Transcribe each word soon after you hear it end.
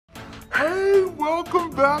welcome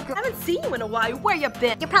back. I haven't seen you in a while. Where you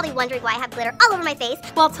been? You're probably wondering why I have glitter all over my face.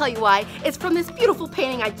 Well, I'll tell you why. It's from this beautiful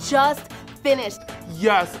painting I just finished.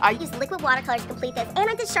 Yes, I used liquid watercolors to complete this, and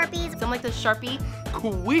I did Sharpies. I'm like the Sharpie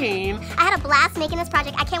queen. I had a blast making this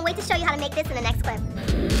project. I can't wait to show you how to make this in the next clip.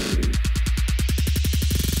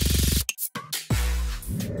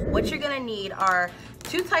 What you're gonna need are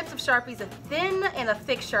 2 types of Sharpies, a thin and a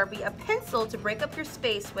thick Sharpie, a pencil to break up your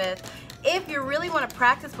space with. If you really want to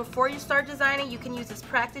practice before you start designing, you can use this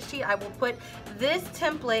practice sheet. I will put this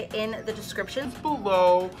template in the description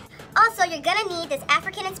below. Also, you're gonna need this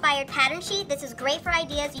African-inspired pattern sheet. This is great for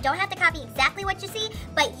ideas. You don't have to copy exactly what you see,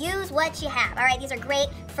 but use what you have, all right? These are great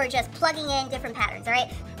for just plugging in different patterns, all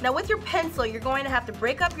right? Now with your pencil, you're going to have to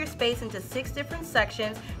break up your space into 6 different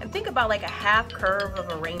sections and think about like a half curve of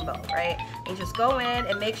a rainbow, right? And just go in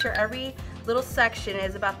and make sure every little section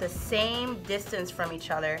is about the same distance from each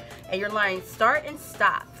other, and your lines start and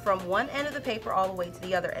stop from one end of the paper all the way to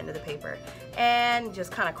the other end of the paper, and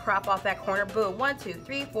just kind of crop off that corner. Boom, 1, 2,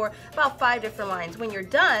 3, 4, about 5 different lines. When you're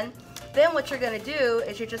done, then what you're gonna do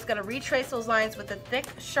is you're just gonna retrace those lines with a thick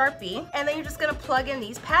Sharpie, and then you're just gonna plug in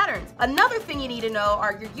these patterns. Another thing you need to know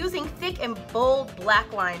are you're using thick and bold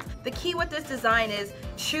black lines. The key with this design is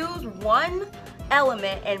choose one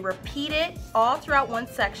element and repeat it all throughout one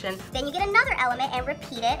section. Then you get another element and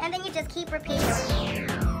repeat it, and then you just keep repeating.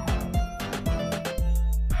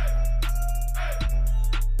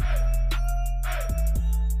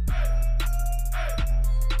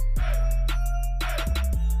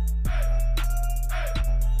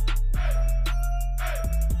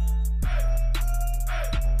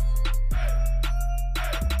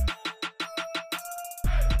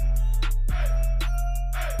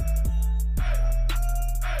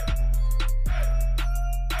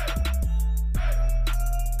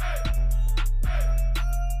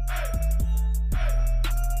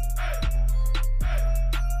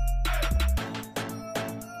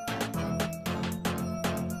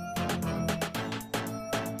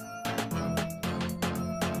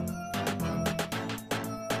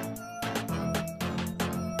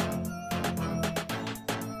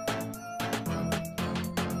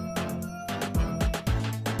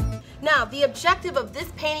 Now, the objective of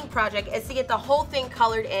this painting project is to get the whole thing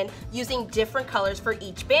colored in using different colors for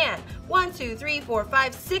each band. 1, 2, 3, 4,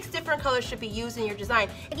 5, 6 different colors should be used in your design.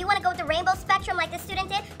 If you want to go with the rainbow spectrum like this student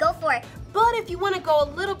did, go for it. But if you want to go a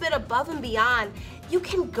little bit above and beyond, you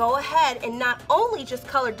can go ahead and not only just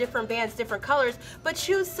color different bands different colors, but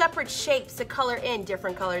choose separate shapes to color in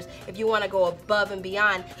different colors if you want to go above and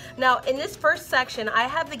beyond. Now, in this first section, I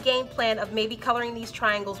have the game plan of maybe coloring these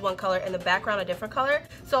triangles one color and the background a different color.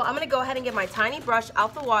 So I'm going to go ahead and get my tiny brush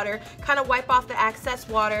out the water, kind of wipe off the excess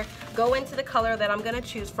water, go into the color that I'm going to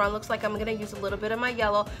choose from. Looks like I'm going to use a little bit of my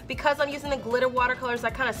yellow. Because I'm using the glitter watercolors, I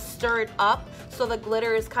kind of stir it up so the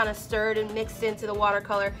glitter is kind of stirred and mixed into the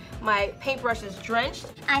watercolor. My paintbrush is drenched.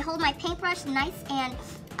 I hold my paintbrush nice and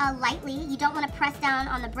lightly. You don't want to press down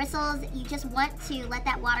on the bristles. You just want to let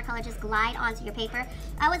that watercolor just glide onto your paper.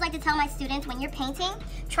 I always like to tell my students, when you're painting,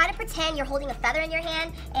 try to pretend you're holding a feather in your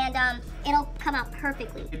hand, and it'll come out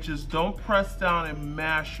perfectly. Just don't press down and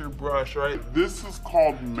mash your brush, right? This is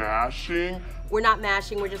called mashing. We're not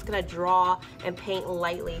mashing, we're just gonna draw and paint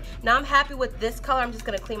lightly. Now I'm happy with this color. I'm just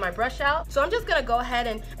gonna clean my brush out. So I'm just gonna go ahead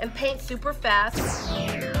and paint super fast.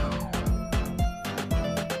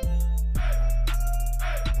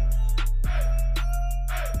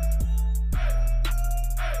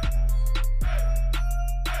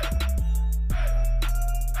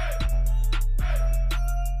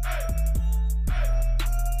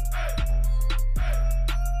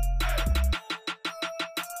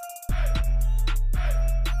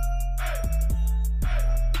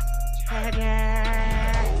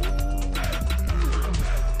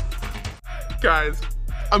 Guys,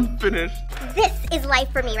 I'm finished. This is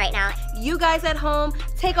life for me right now. You guys at home,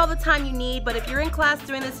 take all the time you need, but if you're in class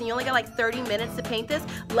doing this and you only got like 30 minutes to paint this,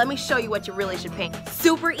 let me show you what you really should paint.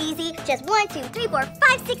 Super easy, just 1, 2, 3, 4,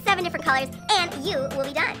 5, 6, 7 different colors, and you will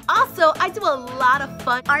be done. Also, I do a lot of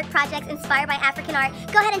fun art projects inspired by African art.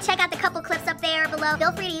 Go ahead and check out the couple clips up there below.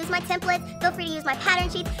 Feel free to use my templates, feel free to use my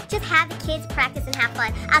pattern sheets. Just have the kids practice and have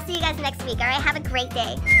fun. I'll see you guys next week, all right? Have a great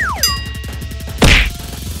day.